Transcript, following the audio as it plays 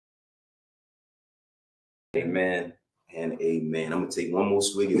Amen and amen. I'm going to take one more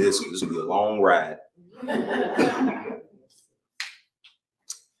swig of this because this will be a long ride.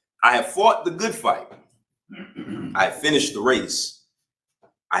 I have fought the good fight. I have finished the race.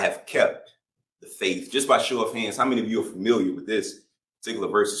 I have kept the faith. Just by show of hands, how many of you are familiar with this particular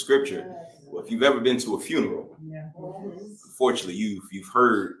verse of scripture? Well, if you've ever been to a funeral, unfortunately, you've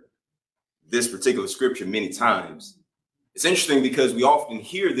heard this particular scripture many times. It's interesting because we often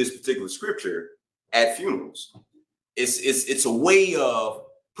hear this particular scripture at funerals. It's a way of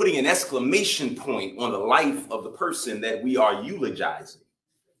putting an exclamation point on the life of the person that we are eulogizing.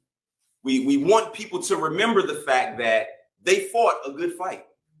 We want people to remember the fact that they fought a good fight,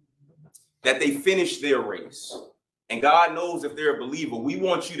 that they finished their race. And God knows if they're a believer, we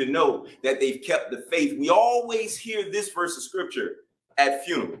want you to know that they've kept the faith. We always hear this verse of scripture at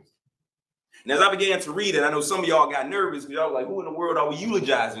funerals. And as I began to read it, I know some of y'all got nervous because y'all were like, who in the world are we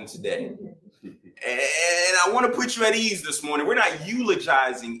eulogizing today? And I want to put you at ease this morning. We're not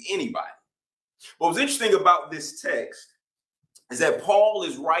eulogizing anybody. What was interesting about this text is that Paul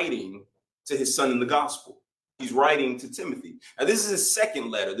is writing to his son in the gospel. He's writing to Timothy. Now, this is his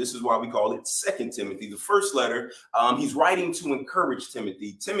second letter. This is why we call it 2 Timothy. The first letter, he's writing to encourage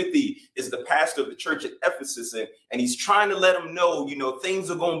Timothy. Timothy is the pastor of the church at Ephesus, and he's trying to let him know,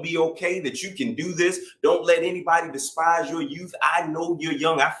 things are going to be okay, that you can do this. Don't let anybody despise your youth. I know you're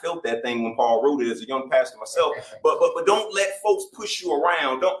young. I felt that thing when Paul wrote it as a young pastor myself. But don't let folks push you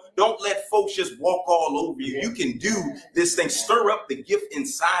around. Don't let folks just walk all over you. You can do this thing. Stir up the gift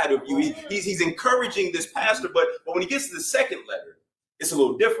inside of you. He's encouraging this pastor. But when he gets to the second letter, it's a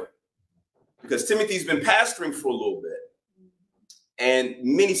little different because Timothy's been pastoring for a little bit. And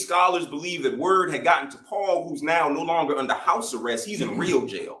many scholars believe that word had gotten to Paul, who's now no longer under house arrest. He's in real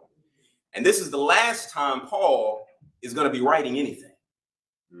jail. And this is the last time Paul is going to be writing anything.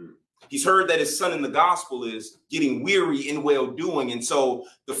 He's heard that his son in the gospel is getting weary in well-doing. And so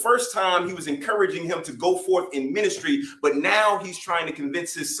the first time he was encouraging him to go forth in ministry, but now he's trying to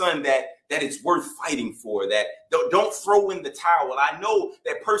convince his son that it's worth fighting for, that don't throw in the towel. I know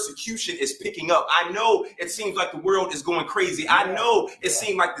that persecution is picking up. I know it seems like the world is going crazy. I know it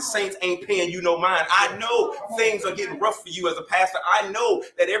seems like the saints ain't paying you no mind. I know things are getting rough for you as a pastor. I know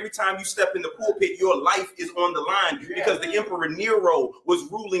that every time you step in the pulpit, your life is on the line because the Emperor Nero was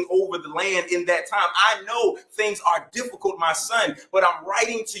ruling over the land in that time. I know things are difficult, my son, but I'm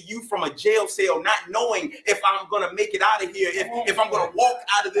writing to you from a jail cell, not knowing if I'm going to make it out of here, if I'm going to walk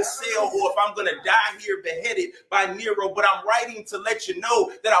out of this cell, or if I'm going to die here beheaded by Nero. But I'm writing to let you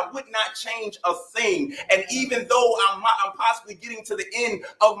know that I would not change a thing. And even though I'm possibly getting to the end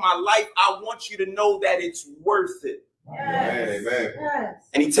of my life, I want you to know that it's worth it. Yes. Amen. Yes.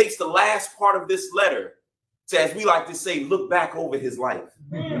 And he takes the last part of this letter to, as we like to say, look back over his life.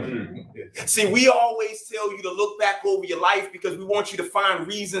 See, we always tell you to look back over your life because we want you to find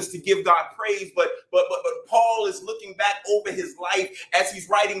reasons to give God praise. But Paul is looking back over his life as he's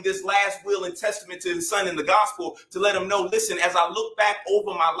writing this last will and testament to his son in the gospel to let him know, listen, as I look back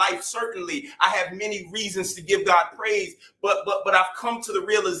over my life, certainly I have many reasons to give God praise. But I've come to the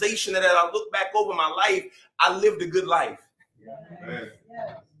realization that as I look back over my life, I lived a good life. Yeah.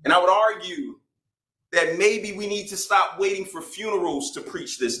 And I would argue that maybe we need to stop waiting for funerals to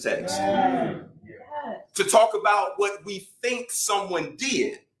preach this text, to talk about what we think someone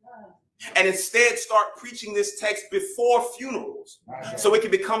did, and instead start preaching this text before funerals so it can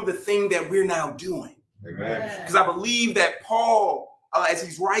become the thing that we're now doing. Because I believe that Paul, as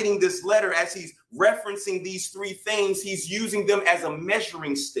he's writing this letter, as he's referencing these three things, he's using them as a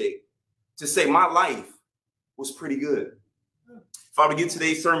measuring stick to say my life was pretty good. If I were to give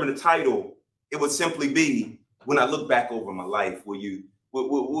today's sermon a title, it would simply be, when I look back over my life, will you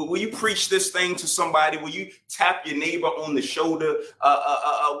preach this thing to somebody? Will you tap your neighbor on the shoulder?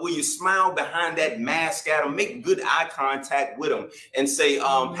 Will you smile behind that mask at them? Make good eye contact with them and say,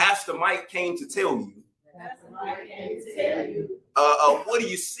 Pastor Mike came to tell you. What do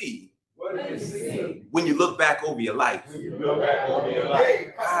you see? What do you see when you look back over your life? When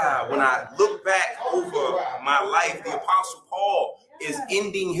I look back over my life, the Apostle Paul is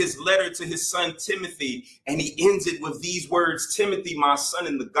ending his letter to his son Timothy, and he ends it with these words, Timothy, my son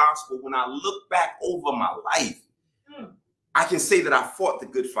in the gospel, when I look back over my life, I can say that I fought the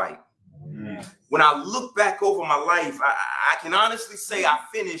good fight. When I look back over my life, I can honestly say I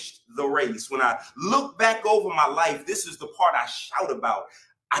finished the race. When I look back over my life, this is the part I shout about.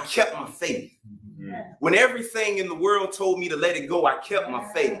 I kept my faith. When everything in the world told me to let it go, I kept my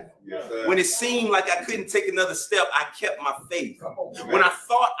faith. When it seemed like I couldn't take another step, I kept my faith. When I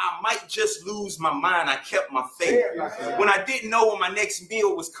thought I might just lose my mind, I kept my faith. When I didn't know where my next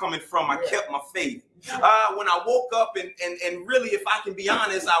meal was coming from, I kept my faith. When I woke up and really, if I can be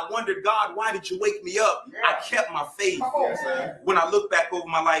honest, I wondered, God, why did you wake me up? Yeah. I kept my faith. Yes, when I look back over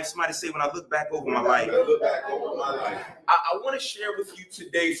my life, somebody say, when I look back over my life, I want to share with you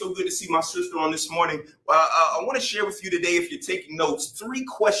today. So good to see my sister on this morning. I want to share with you today, if you're taking notes, 3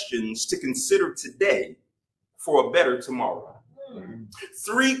 questions to consider today for a better tomorrow.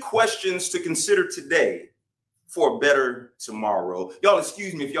 3 questions to consider today for a better tomorrow. Y'all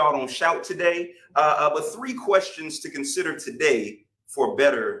excuse me if y'all don't shout today, but 3 questions to consider today for a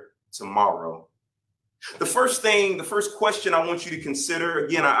better tomorrow. The first question I want you to consider,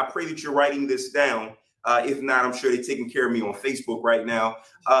 again, I pray that you're writing this down. If not, I'm sure they're taking care of me on Facebook right now.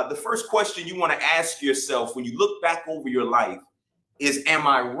 The first question you want to ask yourself when you look back over your life is, am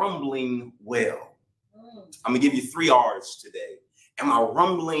I rumbling well? I'm gonna give you 3 R's today. Am I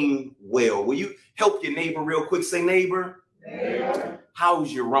rumbling well? Will you help your neighbor real quick? Say, neighbor,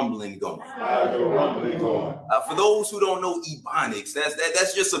 how's your rumbling going? How's your rumbling going? For those who don't know Ebonics,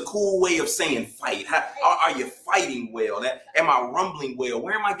 that's just a cool way of saying fight. Are you fighting well? Am I rumbling well?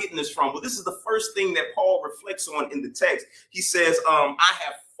 Where am I getting this from? Well, this is the first thing that Paul reflects on in the text. He says, I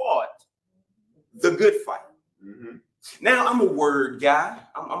have fought the good fight. Mm-hmm. Now, I'm a word guy.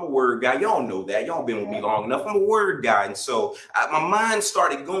 I'm a word guy. Y'all know that. Y'all been with me long enough. I'm a word guy. And so my mind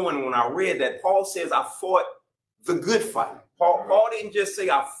started going when I read that Paul says I fought the good fight. Paul didn't just say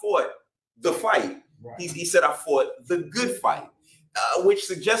I fought the fight. Right. He said I fought the good fight, which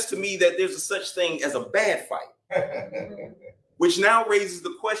suggests to me that there's a such thing as a bad fight. Which now raises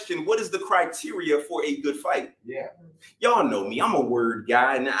the question, what is the criteria for a good fight? Yeah. Y'all know me, I'm a word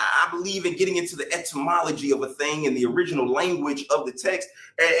guy, and I believe in getting into the etymology of a thing and the original language of the text.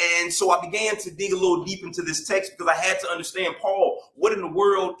 And so I began to dig a little deep into this text because I had to understand, Paul, what in the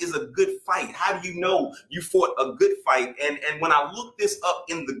world is a good fight? How do you know you fought a good fight? And when I looked this up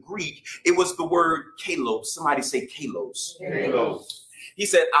in the Greek, it was the word kalos. Somebody say kalos. Kalos. He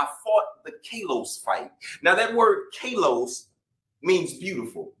said, I fought the kalos fight. Now that word kalos means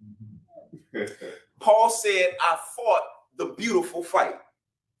beautiful. Paul said, I fought the beautiful fight.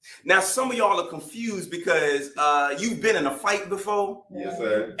 Now, some of y'all are confused because you've been in a fight before. Yes,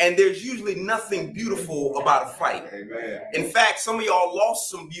 sir. And there's usually nothing beautiful about a fight. Amen. In fact, some of y'all lost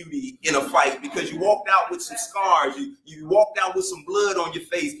some beauty in a fight because you walked out with some scars. You walked out with some blood on your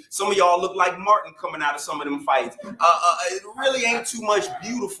face. Some of y'all look like Martin coming out of some of them fights. It really ain't too much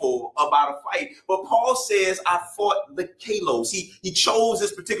beautiful about a fight. But Paul says, I fought the kalos. He chose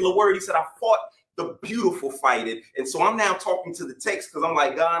this particular word. He said, I fought the beautiful fight. And so I'm now talking to the text because I'm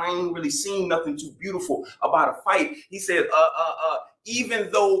like, God, I ain't really seen nothing too beautiful about a fight. He said, even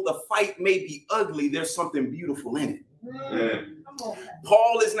though the fight may be ugly, there's something beautiful in it. Mm.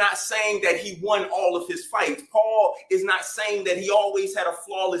 Paul is not saying that he won all of his fights. Paul is not saying that he always had a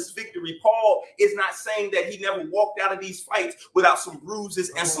flawless victory. Paul is not saying that he never walked out of these fights without some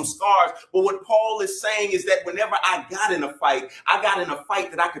bruises and some scars. But what Paul is saying is that whenever I got in a fight, I got in a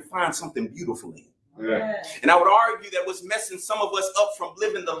fight that I could find something beautiful in. Yeah. And I would argue that what's messing some of us up from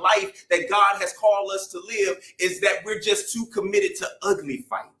living the life that God has called us to live is that we're just too committed to ugly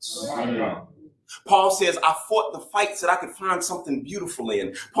fights. Mm-hmm. Paul says, I fought the fights that I could find something beautiful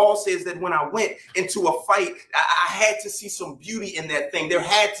in. Paul says that when I went into a fight, I had to see some beauty in that thing. There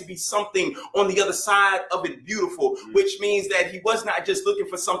had to be something on the other side of it beautiful, which means that he was not just looking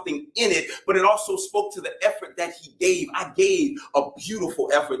for something in it, but it also spoke to the effort that he gave. I gave a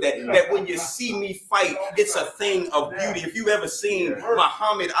beautiful effort that when you see me fight, it's a thing of beauty. If you've ever seen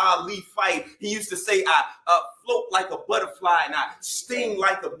Muhammad Ali fight, he used to say, I float like a butterfly and I sting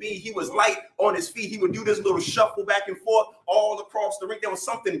like a bee. He was light on his feet. He would do this little shuffle back and forth all across the ring. There was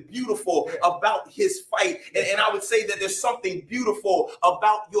something beautiful about his fight. And I would say that there's something beautiful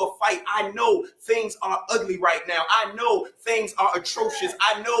about your fight. I know things are ugly right now. I know things are atrocious.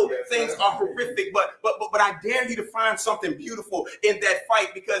 I know things are horrific, but I dare you to find something beautiful in that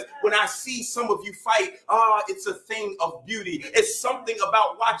fight, because when I see some of you fight, it's a thing of beauty. It's something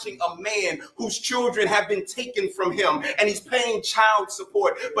about watching a man whose children have been taken from him and he's paying child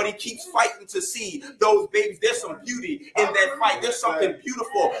support, but he keeps fighting to see those babies. There's some beauty in that fight. There's something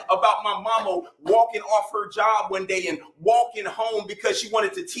beautiful about my mama walking off her job one day and walking home because she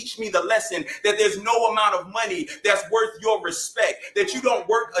wanted to teach me the lesson that there's no amount of money that's worth your respect, that you don't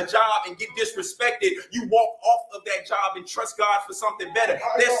work a job and get disrespected. You walk off of that job and trust God for something better.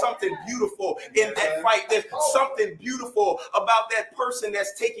 There's something beautiful in that fight. There's something beautiful about that person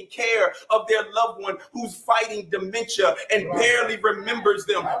that's taking care of their loved one who's fighting dementia and barely remembers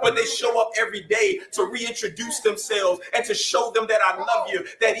them, but they show up every every day to reintroduce themselves and to show them that I love you,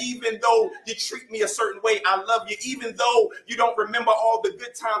 that even though you treat me a certain way, I love you. Even though you don't remember all the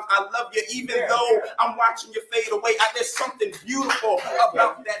good times, I love you. Even though I'm watching you fade away, there's something beautiful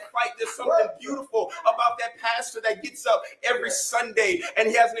about that fight. There's something beautiful about that pastor that gets up every Sunday and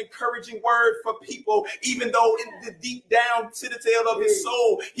he has an encouraging word for people, even though in the deep down to the tail of his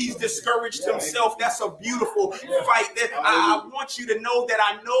soul, he's discouraged himself. That's a beautiful fight. That I want you to know that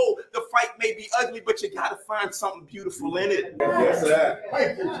I know the fight may be ugly, but you got to find something beautiful in it. Yes, sir.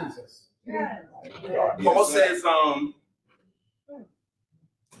 Thank you, Jesus. Paul says,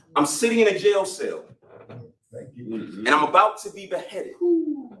 I'm sitting in a jail cell and I'm about to be beheaded.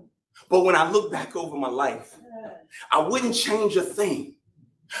 But when I look back over my life, I wouldn't change a thing,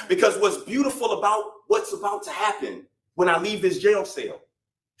 because what's beautiful about what's about to happen when I leave this jail cell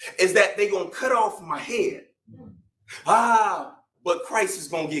is that they're going to cut off my head. But Christ is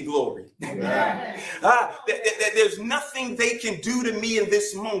going to get glory. There's nothing they can do to me in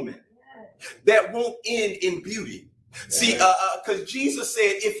this moment that won't end in beauty. See, because Jesus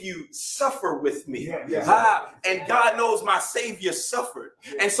said, if you suffer with me, and God knows my Savior suffered.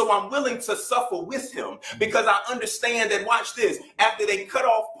 And so I'm willing to suffer with him, because I understand that, watch this, after they cut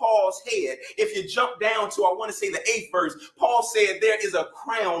off Paul's head, if you jump down to, I want to say the 8th verse, Paul said, there is a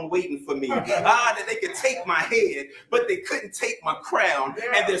crown waiting for me. That they could take my head, but they couldn't take my crown.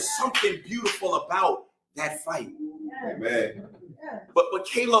 And there's something beautiful about that fight. Amen. But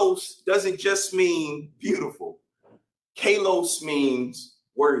kalos doesn't just mean beautiful. Kalos means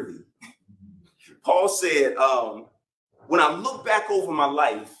worthy. Paul said, when I look back over my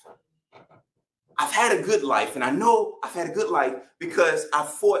life, I've had a good life, and I know I've had a good life because I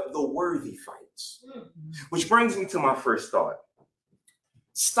fought the worthy fights. Which brings me to my first thought.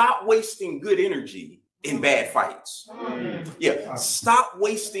 Stop wasting good energy in bad fights. Stop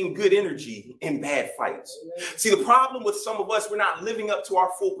wasting good energy in bad fights. See, the problem with some of us, we're not living up to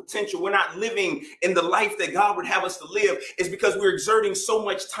our full potential. We're not living in the life that God would have us to live, is because we're exerting so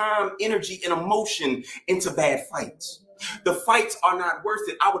much time, energy, and emotion into bad fights. The fights are not worth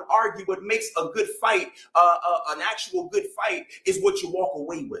it. I would argue what makes a good fight, an actual good fight, is what you walk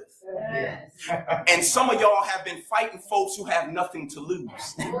away with. And some of y'all have been fighting folks who have nothing to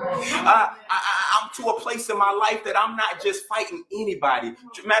lose. I'm to a place in my life that I'm not just fighting anybody.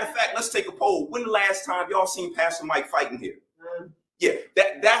 Matter of fact, let's take a poll. When the last time y'all seen Pastor Mike fighting here? Yeah,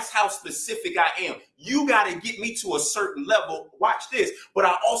 that's how specific I am. You got to get me to a certain level. Watch this. But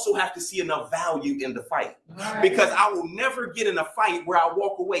I also have to see enough value in the fight, because I will never get in a fight where I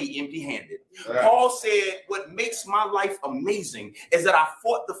walk away empty-handed. Paul said, what makes my life amazing is that I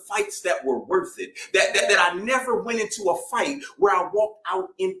fought the fights that were worth it. That I never went into a fight where I walked out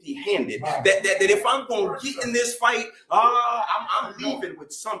empty-handed. That if I'm going to get in this fight, I'm leaving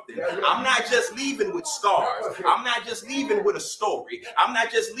with something. I'm not just leaving with scars. I'm not just leaving with a story. I'm not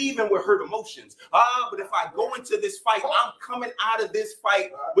just leaving with hurt emotions. But if I go into this fight, I'm coming out of this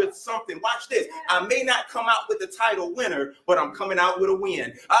fight with something. Watch this. I may not come out with the title winner, but I'm coming out with a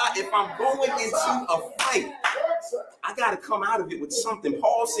win. If I'm going into a fight, I got to come out of it with something.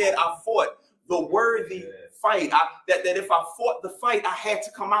 Paul said, I fought the worthy fight. That if I fought the fight, I had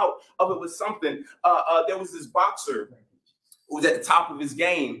to come out of it with something. There was this boxer who was at the top of his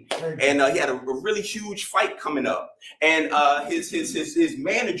game, and he had a really huge fight coming up. And his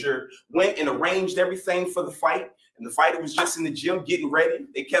manager went and arranged everything for the fight. And the fighter was just in the gym getting ready.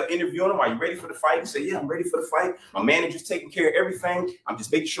 They kept interviewing him. Are you ready for the fight? He said, yeah, I'm ready for the fight. My manager's taking care of everything. I'm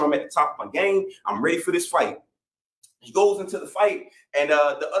just making sure I'm at the top of my game. I'm ready for this fight. He goes into the fight, and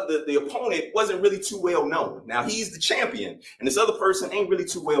the opponent wasn't really too well known. Now, he's the champion, and this other person ain't really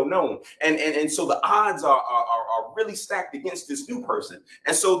too well known. And so the odds are really stacked against this new person.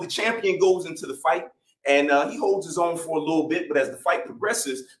 And so the champion goes into the fight, and he holds his own for a little bit. But as the fight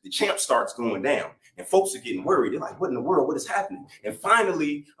progresses, the champ starts going down, and folks are getting worried. They're like, what in the world? What is happening? And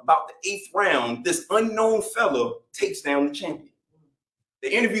finally, about the 8th round, this unknown fellow takes down the champion.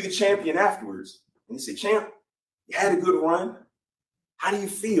 They interview the champion afterwards, and they say, champ, you had a good run. How do you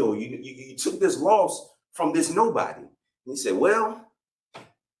feel? You took this loss from this nobody. And he said, well,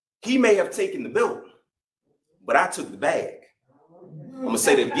 he may have taken the belt, but I took the bag. I'm going to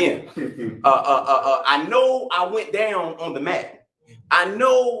say that again. I know I went down on the mat. I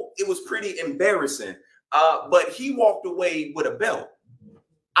know it was pretty embarrassing, but he walked away with a belt.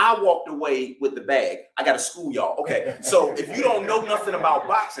 I walked away with the bag. I got to school y'all. Okay, so if you don't know nothing about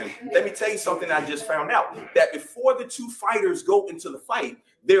boxing, let me tell you something I just found out. That before the two fighters go into the fight,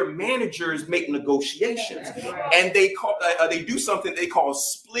 their managers make negotiations, and they do something they call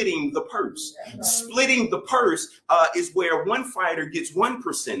splitting the purse. Splitting the purse is where one fighter gets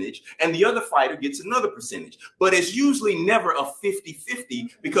 1% and the other fighter gets another percentage. But it's usually never a 50-50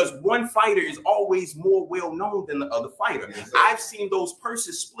 because one fighter is always more well known than the other fighter. I've seen those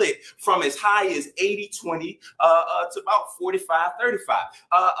purses split from as high as 80-20 to about 45-35.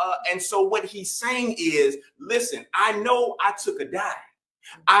 And so what he's saying is, listen, I know I took a dive.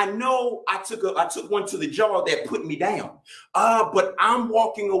 I know I took one to the jaw that put me down. But I'm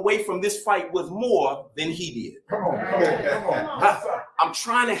walking away from this fight with more than he did. Come on. I'm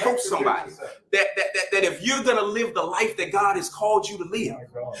trying to help somebody that if you're going to live the life that God has called you to live,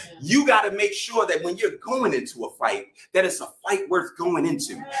 you got to make sure that when you're going into a fight, that it's a fight worth going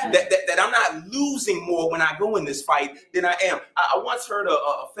into, that I'm not losing more when I go in this fight than I am. I once heard a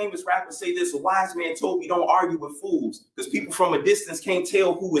famous rapper say this: a wise man told me, don't argue with fools, because people from a distance can't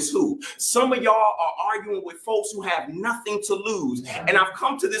tell who is who. Some of y'all are arguing with folks who have nothing to lose. And I've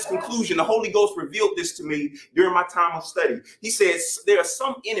come to this conclusion. The Holy Ghost revealed this to me during my time of study. He says there are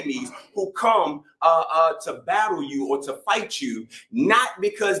some enemies who come to battle you or to fight you, not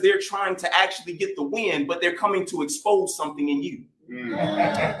because they're trying to actually get the win, but they're coming to expose something in you.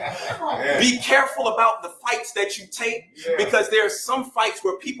 Be careful about the fights that you take, because there are some fights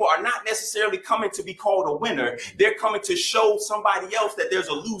where people are not necessarily coming to be called a winner. They're coming to show somebody else that there's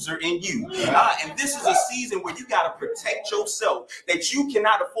a loser in you. And this is a season where you got to protect yourself, that you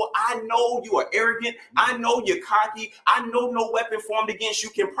cannot afford. I know you are arrogant. I know you're cocky. I know no weapon formed against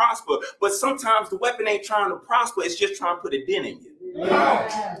you can prosper. But sometimes the weapon ain't trying to prosper. It's just trying to put a dent in you.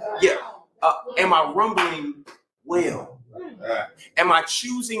 Am I rumbling well? Am I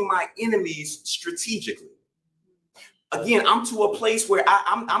choosing my enemies strategically? Again, I'm to a place where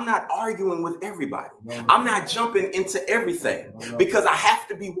I'm not arguing with everybody. I'm not jumping into everything, because I have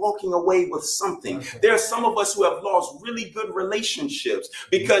to be walking away with something. There are some of us who have lost really good relationships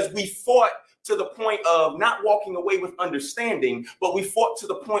because we fought to the point of not walking away with understanding, but we fought to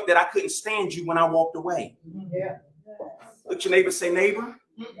the point that I couldn't stand you when I walked away. Look at your neighbor, say, neighbor,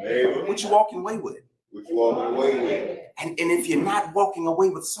 what you walking away with? What you walking away with? And if you're not walking away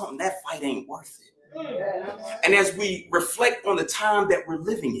with something, that fight ain't worth it. And as we reflect on the time that we're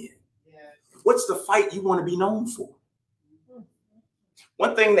living in, what's the fight you want to be known for?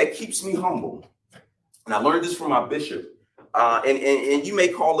 One thing that keeps me humble, and I learned this from my bishop, and you may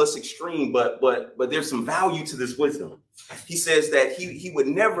call us extreme, but there's some value to this wisdom. He says that he would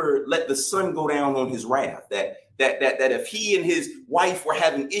never let the sun go down on his wrath, that if he and his wife were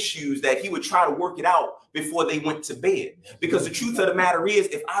having issues, that he would try to work it out before they went to bed. Because the truth of the matter is,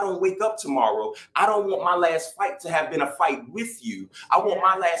 if I don't wake up tomorrow, I don't want my last fight to have been a fight with you. I want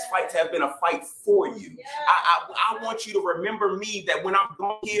my last fight to have been a fight for you. I want you to remember me, that when I'm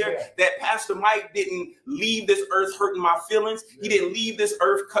gone here, that Pastor Mike didn't leave this earth hurting my feelings. He didn't leave this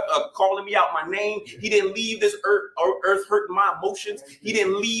earth calling me out my name. He didn't leave this earth hurting my emotions. He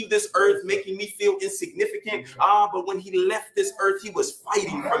didn't leave this earth making me feel insignificant. But when he left this earth, he was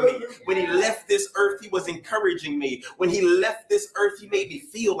fighting for me. When he left this earth, he was encouraging me. When he left this earth, he made me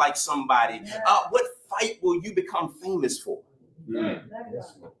feel like somebody. What fight will you become famous for?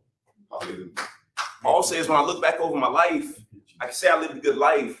 Paul says, when I look back over my life, I can say I lived a good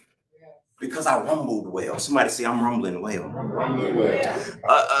life because I rumbled well. Somebody say, I'm rumbling well.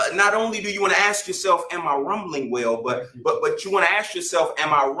 Not only do you want to ask yourself, am I rumbling well, but you want to ask yourself,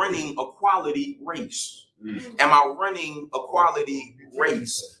 am I running a quality race? Am I running a quality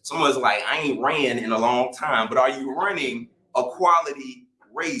race? Someone's like, I ain't ran in a long time, but are you running a quality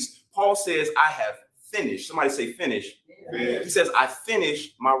race? Paul says, I have finished. Somebody say finish. He says, I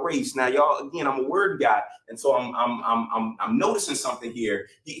finished my race. Now, y'all, again, I'm a word guy, and so I'm noticing something here.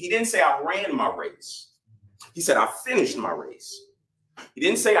 He didn't say I ran my race. He said, I finished my race. He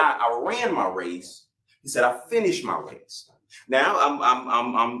didn't say I ran my race. He said, I finished my race. Now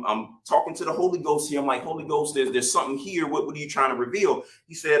I'm talking to the Holy Ghost here. I'm like, Holy Ghost, there's something here. What are you trying to reveal?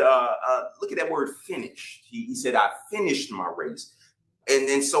 He said, look at that word finished. He said, I finished my race. And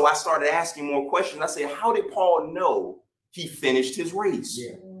then so I started asking more questions. I said, how did Paul know he finished his race?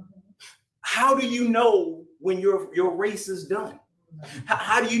 How do you know when your race is done?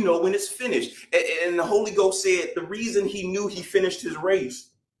 How do you know when it's finished? And the Holy Ghost said the reason he knew he finished his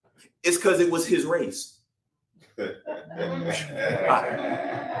race is because it was his race. I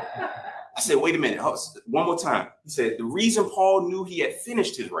said, wait a minute. One more time. He said, the reason Paul knew he had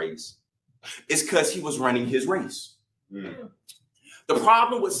finished his race is because he was running his race. The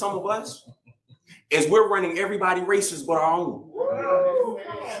problem with some of us is we're running everybody's races but our own.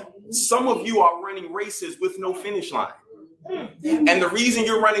 Some of you are running races with no finish line. And the reason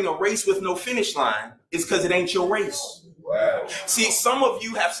you're running a race with no finish line is because it ain't your race. Wow. See, some of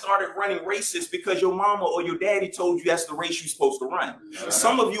you have started running races because your mama or your daddy told you that's the race you're supposed to run.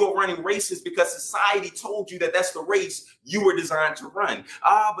 Some of you are running races because society told you that that's the race you were designed to run.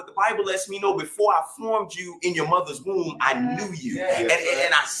 But the Bible lets me know before I formed you in your mother's womb, I knew you. And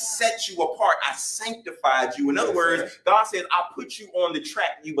I set you apart. I sanctified you. In other words, God says, I put you on the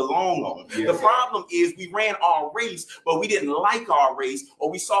track you belong on. The problem is we ran our race, but we didn't like our race,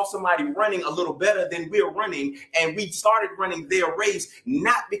 or we saw somebody running a little better than we're running, and we started running their race,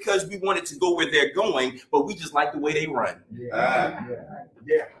 not because we wanted to go where they're going, but we just like the way they run. Wow.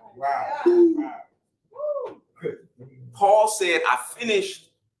 Paul said, I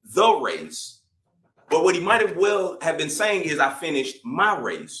finished the race. But what he might have well have been saying is I finished my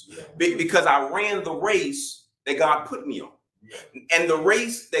race because I ran the race that God put me on. And the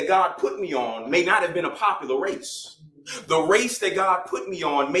race that God put me on may not have been a popular race. The race that God put me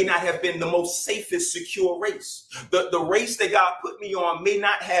on may not have been the most safest, secure race. The race that God put me on may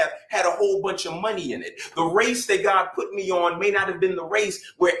not have had a whole bunch of money in it. The race that God put me on may not have been the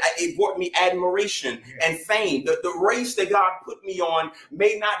race where it brought me admiration and fame. The race that God put me on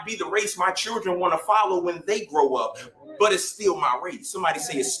may not be the race my children want to follow when they grow up, but it's still my race. Somebody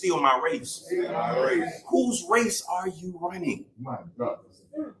say it's still my race. Still my race. Whose race are you running? My God.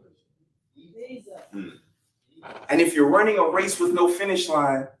 And if you're running a race with no finish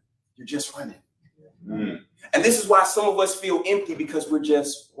line, you're just running. And this is why some of us feel empty, because we're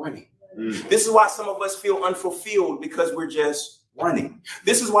just running. This is why some of us feel unfulfilled, because we're just running.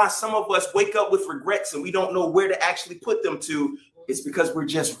 This is why some of us wake up with regrets and we don't know where to actually put them to. It's because we're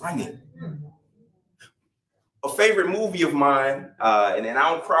just running. A favorite movie of mine, and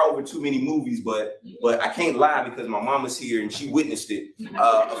I don't cry over too many movies, but I can't lie because my mama's here and she witnessed it.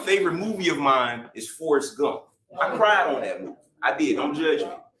 A favorite movie of mine is Forrest Gump. I cried on that movie. I did. Don't judge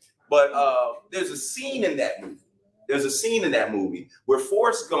me. But there's a scene in that movie. There's a scene in that movie where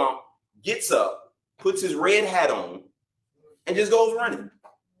Forrest Gump gets up, puts his red hat on, and just goes running.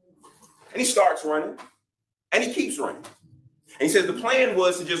 And he starts running, and he keeps running. And he says the plan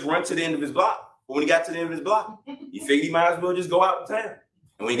was to just run to the end of his block. But when he got to the end of his block, he figured he might as well just go out of town.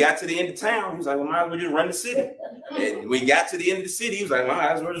 And when he got to the end of town, he was like, well, might as well just run the city. And when he got to the end of the city, he was like, well,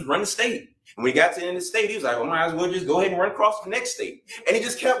 might as well just run the state. And when he got to the end of the state, he was like, well, might as well just go ahead and run across the next state. And he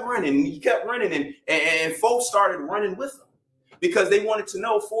just kept running. And he kept running. And folks started running with him because they wanted to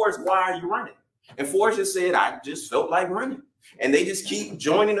know, Forrest, why are you running? And Forrest just said, I just felt like running. And they just keep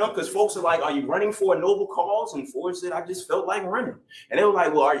joining up because folks are like, are you running for a noble cause? And Forrest said, I just felt like running. And they were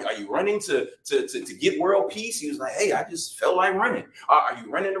like, well, are you running to get world peace? He was like, hey, I just felt like running. Are you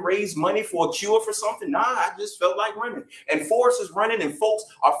running to raise money for a cure for something? Nah, I just felt like running. And Forrest is running and folks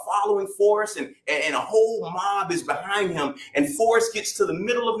are following Forrest and a whole mob is behind him. And Forrest gets to the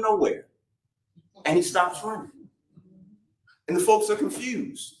middle of nowhere and he stops running. And the folks are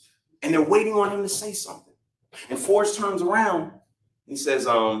confused and they're waiting on him to say something. And Forrest turns around and he says,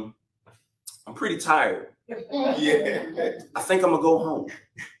 I'm pretty tired. I think I'm gonna go home.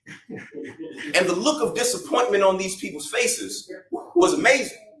 And the look of disappointment on these people's faces was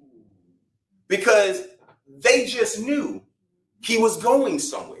amazing because they just knew he was going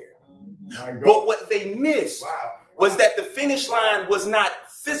somewhere. But what they missed was that the finish line was not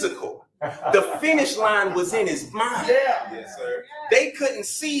physical. The finish line was in his mind. Yes, sir. They couldn't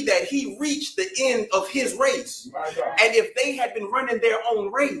see that he reached the end of his race. And if they had been running their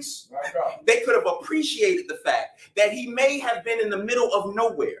own race, they could have appreciated the fact that he may have been in the middle of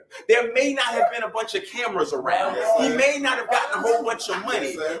nowhere. There may not have been a bunch of cameras around. He may not have gotten a whole bunch of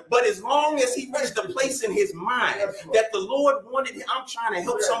money. But as long as he reached the place in his mind that the Lord wanted him, I'm trying to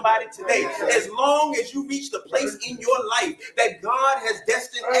help somebody today. As long as you reach the place in your life that God has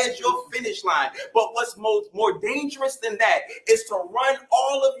destined as your finish line. But what's more dangerous than that is to run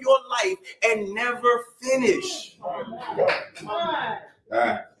all of your life and never finish.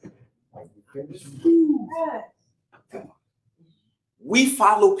 We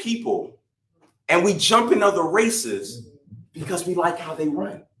follow people and we jump in other races because we like how they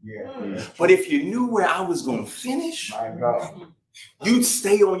run. But if you knew where I was going to finish, you'd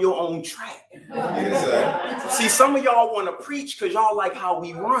stay on your own track. See, some of y'all want to preach because y'all like how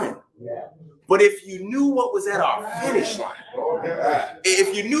we run. But if you knew what was at our finish line,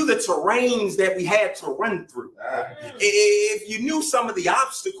 if you knew the terrains that we had to run through, if you knew some of the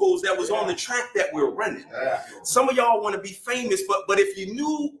obstacles that was on the track that we're running, some of y'all want to be famous, but if you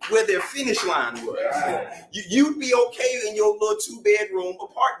knew where their finish line was, you'd be okay in your little 2-bedroom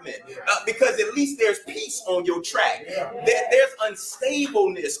apartment because at least there's peace on your track. There's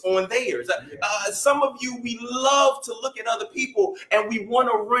unstableness on theirs. Some of you, we love to look at other people and we want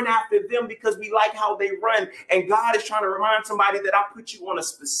to run after them because we like how they run. And God is trying to remind somebody that I put you on a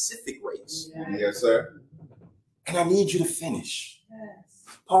specific race. Yes, sir. And I need you to finish.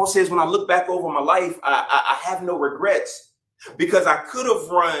 Paul says, when I look back over my life, I have no regrets because I could have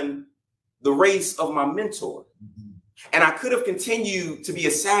run the race of my mentor. And I could have continued to be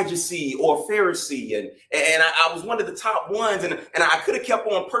a Sadducee or a Pharisee. And I was one of the top ones. And I could have kept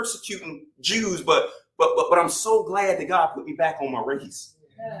on persecuting Jews. But I'm so glad that God put me back on my race.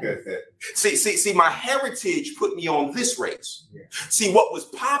 See, my heritage put me on this race. See, what was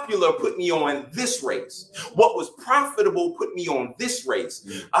popular put me on this race. What was profitable put me on this race.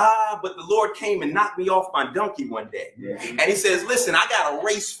 But the Lord came and knocked me off my donkey one day. And he says, listen, I got a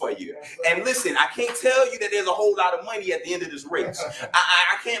race for you. And listen, I can't tell you that there's a whole lot of money at the end of this race.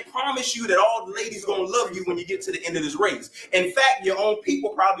 I can't promise you that all the ladies going to love you when you get to the end of this race. In fact, your own people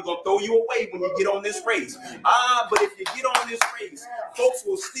probably going to throw you away when you get on this race. But if you get on this race, folks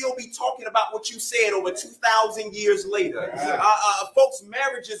will still be talking about what you said over 2,000 years later. Folks'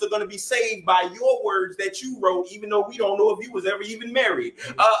 marriages are going to be saved by your words that you wrote, even though we don't know if you was ever even married.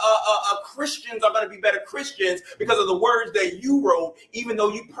 Christians are going to be better Christians because of the words that you wrote, even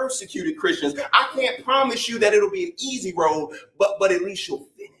though you persecuted Christians. I can't promise you that it'll be an easy road, but at least you'll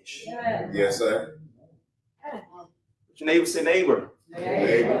finish. Yes, sir. Your neighbor say, neighbor,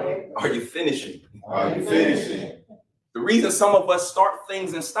 Neighbor, are you finishing? are you finishing? The reason some of us start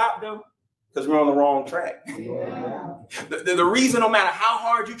things and stop them, because we're on the wrong track. The reason, no matter how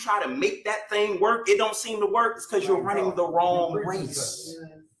hard you try to make that thing work, it don't seem to work, is because you're running the wrong race.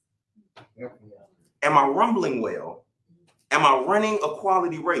 Am I rumbling well? Am I running a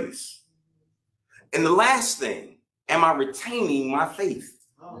quality race? And the last thing, am I retaining my faith?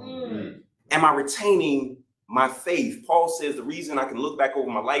 Am I retaining my faith? Paul says the reason I can look back over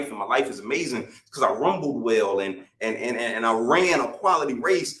my life and my life is amazing because I rumbled well and I ran a quality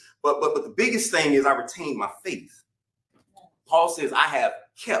race. But the biggest thing is I retained my faith. Paul says I have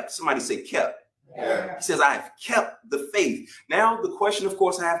kept. Somebody say kept. Yeah. He says I have kept the faith. Now the question, of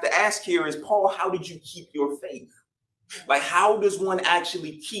course, I have to ask here is, Paul, how did you keep your faith? Like, how does one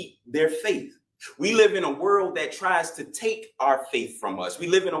actually keep their faith? We live in a world that tries to take our faith from us. We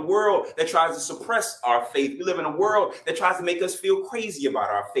live in a world that tries to suppress our faith. We live in a world that tries to make us feel crazy about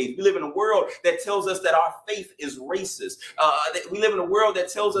our faith. We live in a world that tells us that our faith is racist. We live in a world that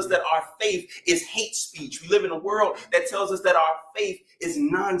tells us that our faith is hate speech. We live in a world that tells us that our faith is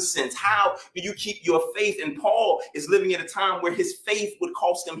nonsense. How do you keep your faith? And Paul is living at a time where his faith would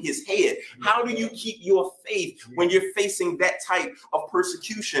cost him his head. How do you keep your faith when you're facing that type of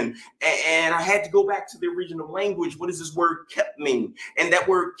persecution? And I had to go back to the original language. What does this word kept mean? And that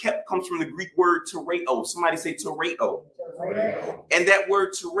word kept comes from the Greek word tereo. Somebody say tereo. And that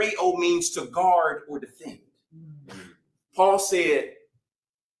word tereo means to guard or defend. Paul said,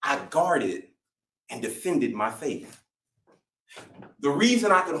 I guarded and defended my faith. The reason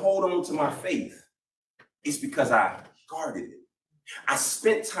I could hold on to my faith is because I guarded it. I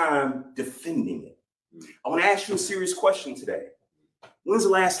spent time defending it. I want to ask you a serious question today. When's the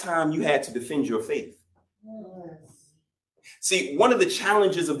last time you had to defend your faith? See, one of the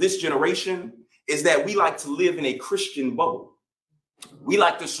challenges of this generation is that we like to live in a Christian bubble. We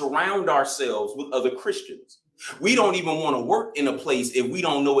like to surround ourselves with other Christians. We don't even want to work in a place if we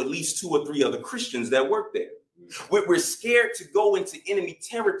don't know at least 2 or 3 other Christians that work there. We're scared to go into enemy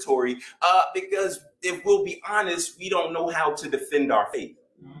territory because if we'll be honest, we don't know how to defend our faith.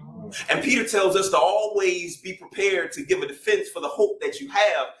 And Peter tells us to always be prepared to give a defense for the hope that you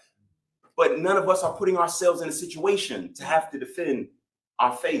have. But none of us are putting ourselves in a situation to have to defend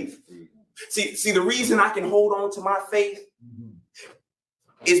our faith. See, the reason I can hold on to my faith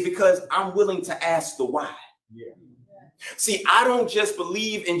is because I'm willing to ask the why. See, I don't just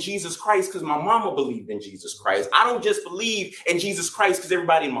believe in Jesus Christ because my mama believed in Jesus Christ. I don't just believe in Jesus Christ because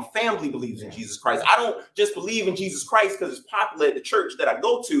everybody in my family believes in Jesus Christ. I don't just believe in Jesus Christ because it's popular at the church that I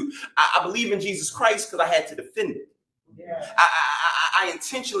go to. I believe in Jesus Christ because I had to defend it. I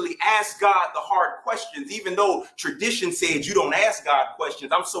intentionally asked God the hard questions, even though tradition said you don't ask God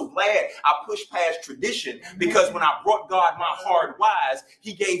questions. I'm so glad I pushed past tradition because when I brought God my hard whys,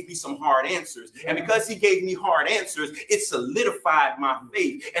 he gave me some hard answers. And because he gave me hard answers, it solidified my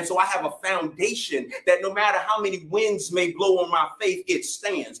faith. And so I have a foundation that no matter how many winds may blow on my faith, it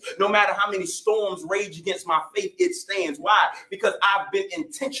stands. No matter how many storms rage against my faith, it stands. Why? Because I've been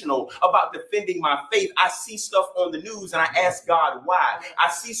intentional about defending my faith. I see stuff on the news news and I ask God why. I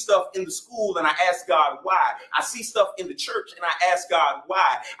see stuff in the school and I ask God why. I see stuff in the church and I ask God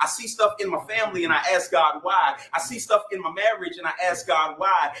why. I see stuff in my family and I ask God why. I see stuff in my marriage and I ask God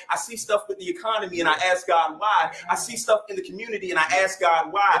why. I see stuff with the economy and I ask God why. I see stuff in the community and I ask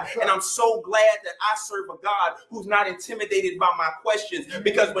God why. And I'm so glad that I serve a God who's not intimidated by my questions,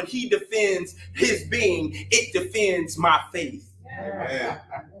 because when he defends his being, it defends my faith. Amen.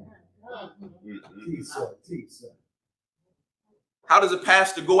 How does a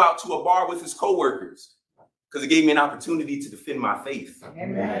pastor go out to a bar with his coworkers? Because it gave me an opportunity to defend my faith.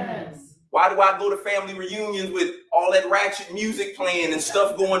 Amen. Why do I go to family reunions with all that ratchet music playing and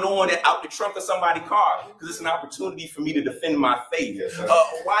stuff going on out the trunk of somebody's car? Because it's an opportunity for me to defend my faith. Yes,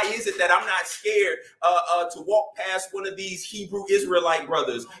 why is it that I'm not scared to walk past one of these Hebrew Israelite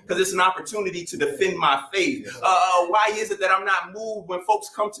brothers? Because it's an opportunity to defend my faith. Why is it that I'm not moved when folks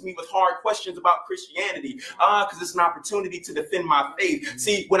come to me with hard questions about Christianity? Because it's an opportunity to defend my faith.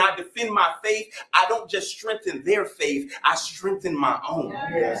 See, when I defend my faith, I don't just strengthen their faith, I strengthen my own.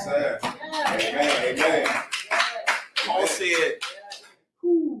 Yes, sir. Amen. Amen. Paul said,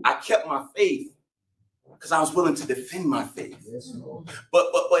 I kept my faith because I was willing to defend my faith. But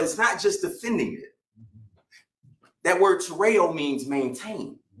it's not just defending it. That word tereo means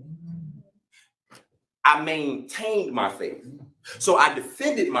maintain. I maintained my faith. So I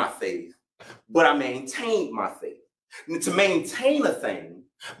defended my faith, but I maintained my faith. And to maintain a thing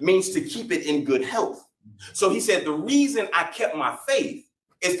means to keep it in good health. So he said, the reason I kept my faith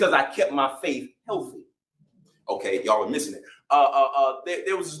is because I kept my faith healthy. Okay, y'all are missing it.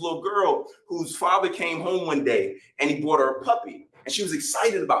 There was this little girl whose father came home one day and he brought her a puppy. And she was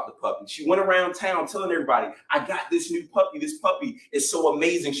excited about the puppy. She went around town telling everybody, I got this new puppy. This puppy is so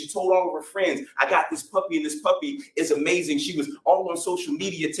amazing. She told all of her friends, I got this puppy and this puppy is amazing. She was all on social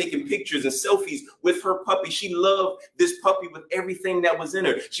media taking pictures and selfies with her puppy. She loved this puppy with everything that was in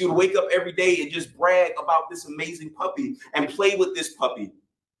her. She would wake up every day and just brag about this amazing puppy and play with this puppy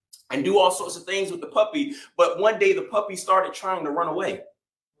and do all sorts of things with the puppy. But one day the puppy started trying to run away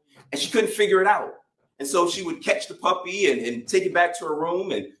and she couldn't figure it out. And so she would catch the puppy and take it back to her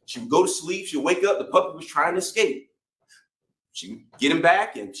room, and she would go to sleep. She would wake up, the puppy was trying to escape. She would get him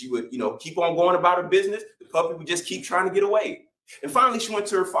back and she would, keep on going about her business. The puppy would just keep trying to get away. And finally she went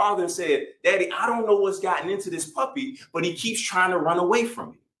to her father and said, Daddy, I don't know what's gotten into this puppy, but he keeps trying to run away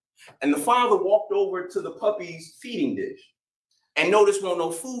from me. And the father walked over to the puppy's feeding dish and noticed no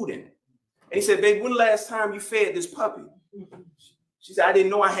food in it. And he said, babe, when the last time you fed this puppy? She said, I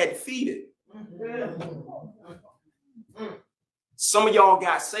didn't know I had to feed it. Some of y'all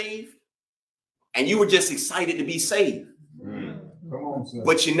got saved and you were just excited to be saved,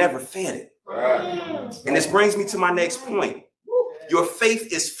 but you never fed it. And this brings me to my next point. Your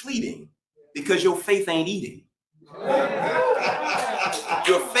faith is fleeting because your faith ain't eating.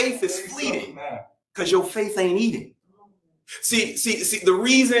 Your faith is fleeting because your faith ain't eating. See, the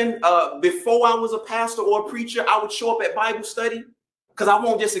reason before I was a pastor or a preacher, I would show up at Bible study because I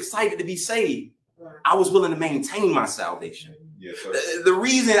wasn't just excited to be saved. I was willing to maintain my salvation. Yes, sir. The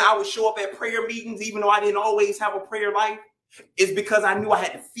reason I would show up at prayer meetings, even though I didn't always have a prayer life, is because I knew I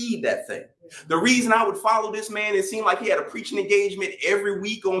had to feed that thing. The reason I would follow this man, it seemed like he had a preaching engagement every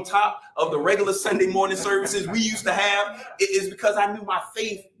week on top of the regular Sunday morning services we used to have, is because I knew my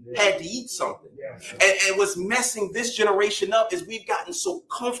faith had to eat something. And what's messing this generation up is we've gotten so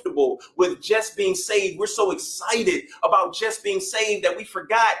comfortable with just being saved. We're so excited about just being saved that we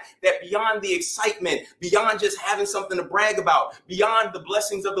forgot that beyond the excitement, beyond just having something to brag about, beyond the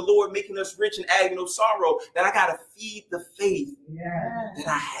blessings of the Lord making us rich and adding no sorrow, that I got to feed the faith that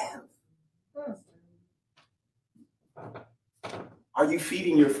I have. Are you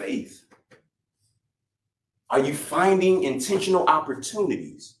feeding your faith? Are you finding intentional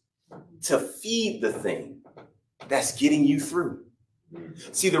opportunities to feed the thing that's getting you through?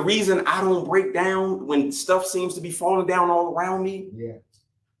 See, the reason I don't break down when stuff seems to be falling down all around me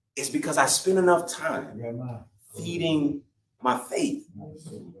is because I spend enough time feeding my faith.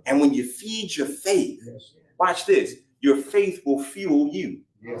 And when you feed your faith, watch this, your faith will fuel you.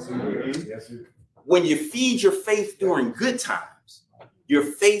 Yes, sir. Yes, sir. When you feed your faith during good times, your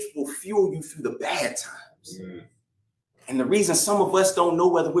faith will fuel you through the bad times. And the reason some of us don't know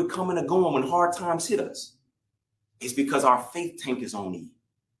whether we're coming or going when hard times hit us is because our faith tank is on E.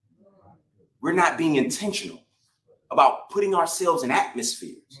 We're not being intentional about putting ourselves in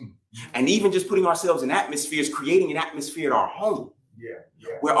atmospheres. And even just putting ourselves in atmospheres, creating an atmosphere at our home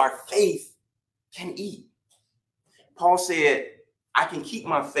where our faith can eat. Paul said, I can keep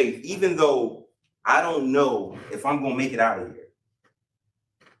my faith even though I don't know if I'm going to make it out of here.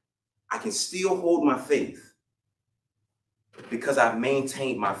 I can still hold my faith Because I've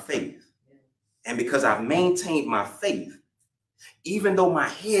maintained my faith. And because I've maintained my faith, even though my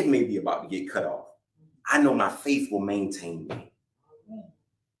head may be about to get cut off, I know my faith will maintain me.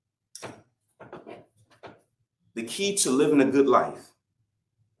 The key to living a good life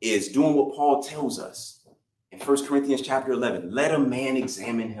is doing what Paul tells us in 1 Corinthians chapter 11. Let a man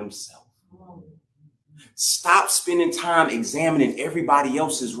examine himself. Stop spending time examining everybody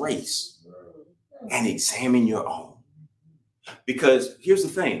else's race and examine your own. Because here's the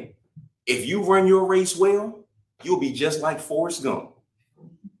thing. If you run your race well, you'll be just like Forrest Gump.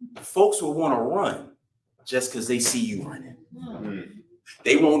 Folks will want to run just because they see you running.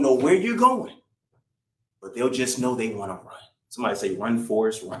 They won't know where you're going, but they'll just know they want to run. Somebody say, run,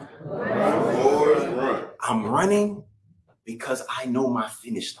 Forrest, run. Run, Forrest, run. I'm running because I know my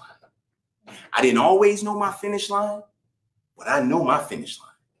finish line. I didn't always know my finish line, but I know my finish line.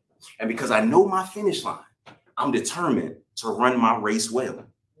 And because I know my finish line, I'm determined to run my race well.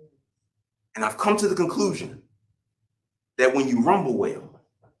 And I've come to the conclusion that when you rumble well,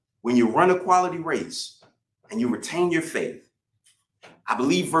 when you run a quality race and you retain your faith, I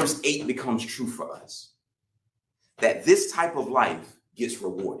believe verse 8 becomes true for us, that this type of life gets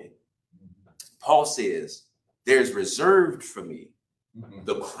rewarded. Paul says, there's reserved for me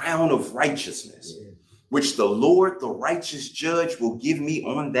the crown of righteousness, which the Lord, the righteous judge, will give me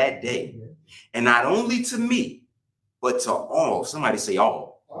on that day. And not only to me, but to all, somebody say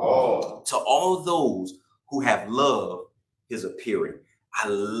all, to all those who have loved his appearing. I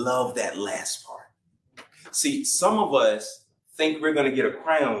love that last part. See, some of us think we're going to get a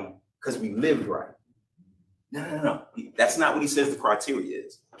crown because we lived right. No. That's not what he says the criteria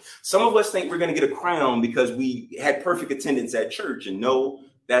is. Some of us think we're going to get a crown because we had perfect attendance at church. And no,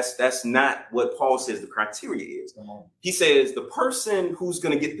 that's not what Paul says the criteria is. He says the person who's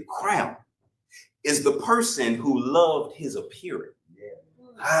going to get the crown is the person who loved his appearing.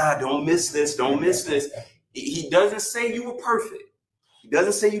 Don't miss this. Don't miss this. He doesn't say you were perfect. He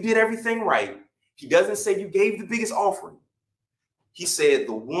doesn't say you did everything right. He doesn't say you gave the biggest offering. He said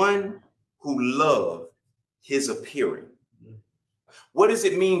the one who loved his appearing. What does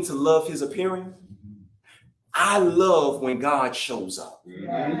it mean to love his appearing? I love when God shows up.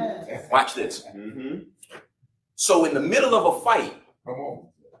 Watch this. So in the middle of a fight,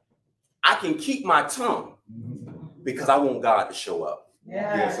 I can keep my tongue because I want God to show up.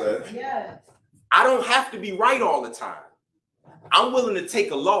 Yes, sir. I don't have to be right all the time. I'm willing to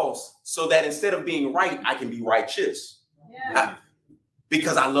take a loss so that instead of being right, I can be righteous.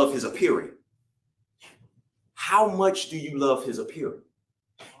 Because I love his appearing. How much do you love his appearing?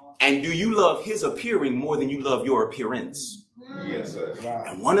 And do you love his appearing more than you love your appearance? Yes, sir.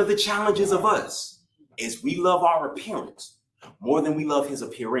 And one of the challenges of us is we love our appearance more than we love his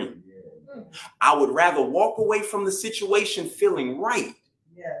appearing. I would rather walk away from the situation feeling right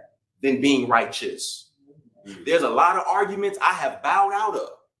than being righteous. There's a lot of arguments I have bowed out of,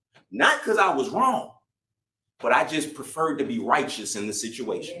 not because I was wrong, but I just preferred to be righteous in the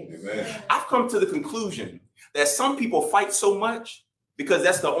situation. Amen. I've come to the conclusion that some people fight so much because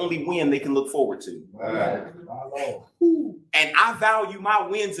that's the only win they can look forward to. And I value my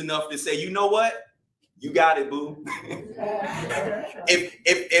wins enough to say, you know what? You got it, boo.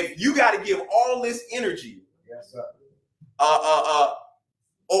 if you got to give all this energy,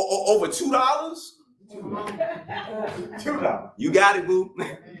 over $2, you got it, boo.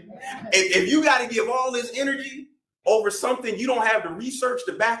 If you got to give all this energy over something you don't have the research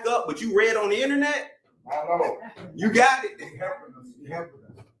to back up, but you read on the internet, you got it.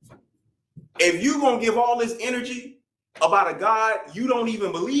 If you're going to give all this energy about a God you don't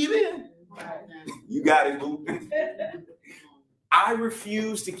even believe in, you got it, boo. I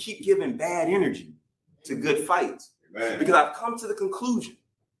refuse to keep giving bad energy to good fights. Amen. Because I've come to the conclusion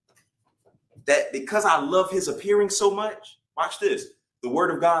that because I love his appearing so much, watch this, the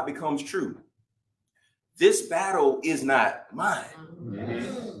word of God becomes true. This battle is not mine.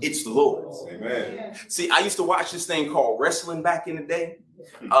 It's the Lord's. Amen. See, I used to watch this thing called wrestling back in the day.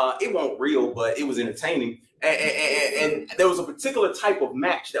 It wasn't real, but it was entertaining. And there was a particular type of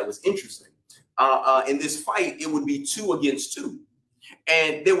match that was interesting. In this fight, it would be 2 against 2.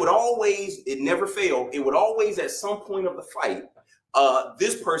 And there would always, it never failed, it would always at some point of the fight,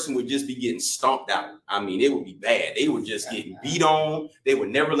 this person would just be getting stomped out. I mean, it would be bad. They were just getting beat on. They would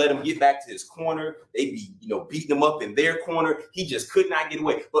never let him get back to his corner. They'd be, beating him up in their corner. He just could not get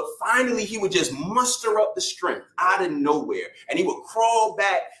away. But finally, he would just muster up the strength out of nowhere. And he would crawl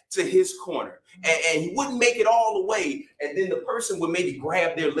back to his corner, and he wouldn't make it all the way, and then the person would maybe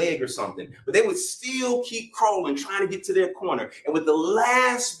grab their leg or something, but they would still keep crawling, trying to get to their corner. And with the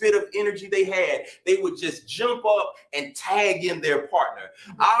last bit of energy they had, they would just jump up and tag in their partner.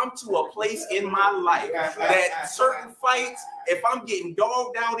 I'm to a place in my life that certain fights, if I'm getting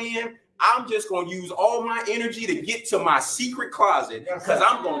dogged out in, I'm just going to use all my energy to get to my secret closet because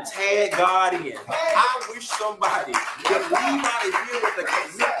I'm going to tag God in. I wish somebody would leave out of here with a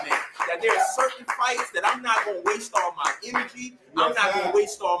commitment that there are certain fights that I'm not going to waste all my energy. I'm not going to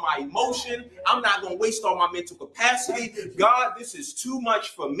waste all my emotion. I'm not going to waste all my mental capacity. God, this is too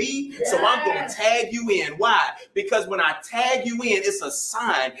much for me, so I'm going to tag you in. Why? Because when I tag you in, it's a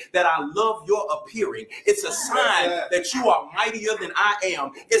sign that I love your appearing. It's a sign that you are mightier than I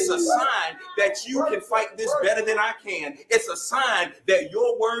am. It's a sign that you can fight this better than I can. It's a sign that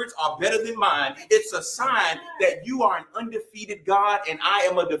your words are better than mine. It's a sign that you are an undefeated God and I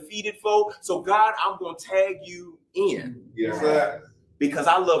am a defeated foe. So God, I'm going to tag you in. Yes, sir. Because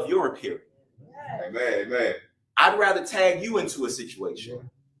I love your appearance. Amen. Amen. I'd rather tag you into a situation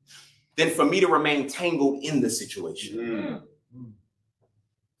than for me to remain tangled in the situation.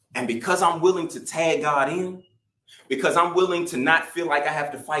 And because I'm willing to tag God in, because I'm willing to not feel like I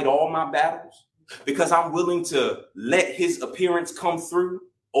have to fight all my battles, because I'm willing to let his appearance come through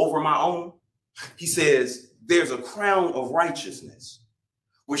over my own, he says, there's a crown of righteousness,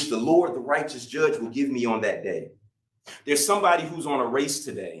 which the Lord, the righteous judge, will give me on that day. There's somebody who's on a race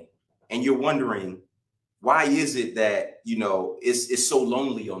today, and you're wondering, why is it that, you know, it's so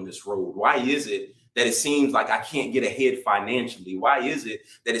lonely on this road? Why is it that it seems like I can't get ahead financially? Why is it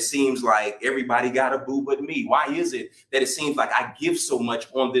that it seems like everybody got a boo but me? Why is it that it seems like I give so much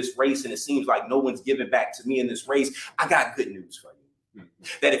on this race and it seems like no one's giving back to me in this race? I got good news for you.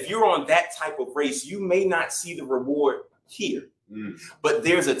 That if you're on that type of race, you may not see the reward here. But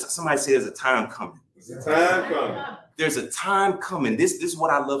somebody said there's a time coming. There's a time coming. There's a time coming. This is what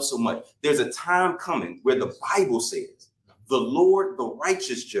I love so much. There's a time coming where the Bible says the Lord, the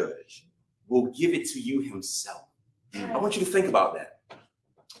righteous judge, will give it to you himself. I want you to think about that.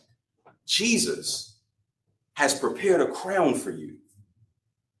 Jesus has prepared a crown for you.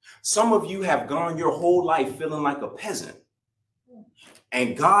 Some of you have gone your whole life feeling like a peasant,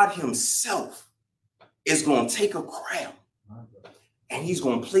 and God himself is going to take a crown and he's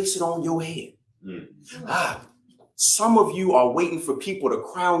going to place it on your head. Some of you are waiting for people to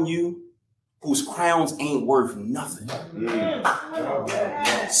crown you whose crowns ain't worth nothing.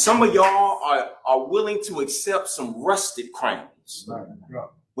 Some of y'all are willing to accept some rusted crowns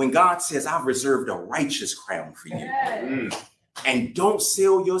when God says, I've reserved a righteous crown for you. And don't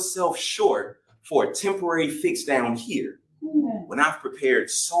sell yourself short for a temporary fix down here when I've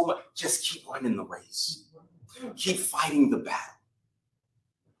prepared so much. Just keep running the race. Keep fighting the battle.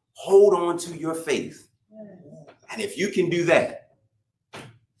 Hold on to your faith. And if you can do that,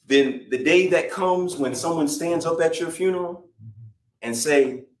 then the day that comes when someone stands up at your funeral and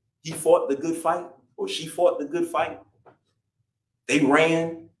say, he fought the good fight or she fought the good fight, they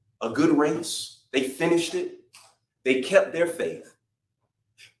ran a good race, they finished it, they kept their faith,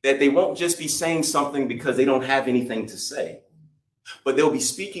 that they won't just be saying something because they don't have anything to say, but they'll be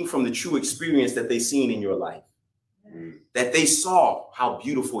speaking from the true experience that they've seen in your life, that they saw how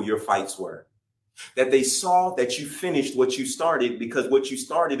beautiful your fights were, that they saw that you finished what you started because what you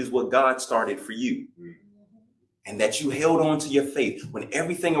started is what God started for you. And that you held on to your faith when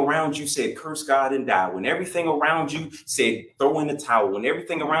everything around you said, curse God and die. When everything around you said, throw in the towel. When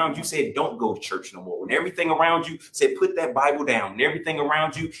everything around you said, don't go to church no more. When everything around you said, put that Bible down. When everything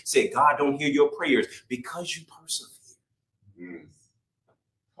around you said, God don't hear your prayers, because you persevered.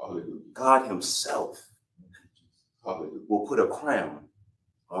 God himself will put a crown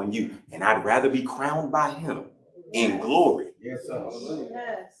on you. And I'd rather be crowned by him in glory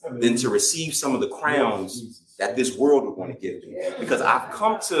than to receive some of the crowns that this world would want to give me. Because I've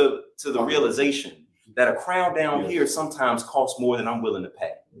come to the realization that a crown down here sometimes costs more than I'm willing to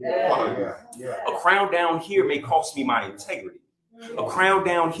pay. A crown down here may cost me my integrity. A crown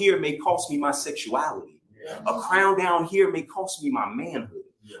down here may cost me my sexuality. A crown down here may cost me my manhood.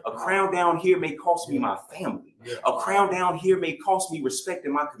 A crown down here may cost me my family. A crown down here may cost me respect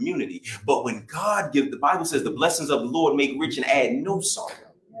in my community. But when God gives, the Bible says the blessings of the Lord make rich and add no sorrow.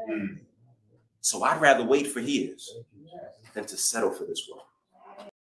 So I'd rather wait for his than to settle for this world.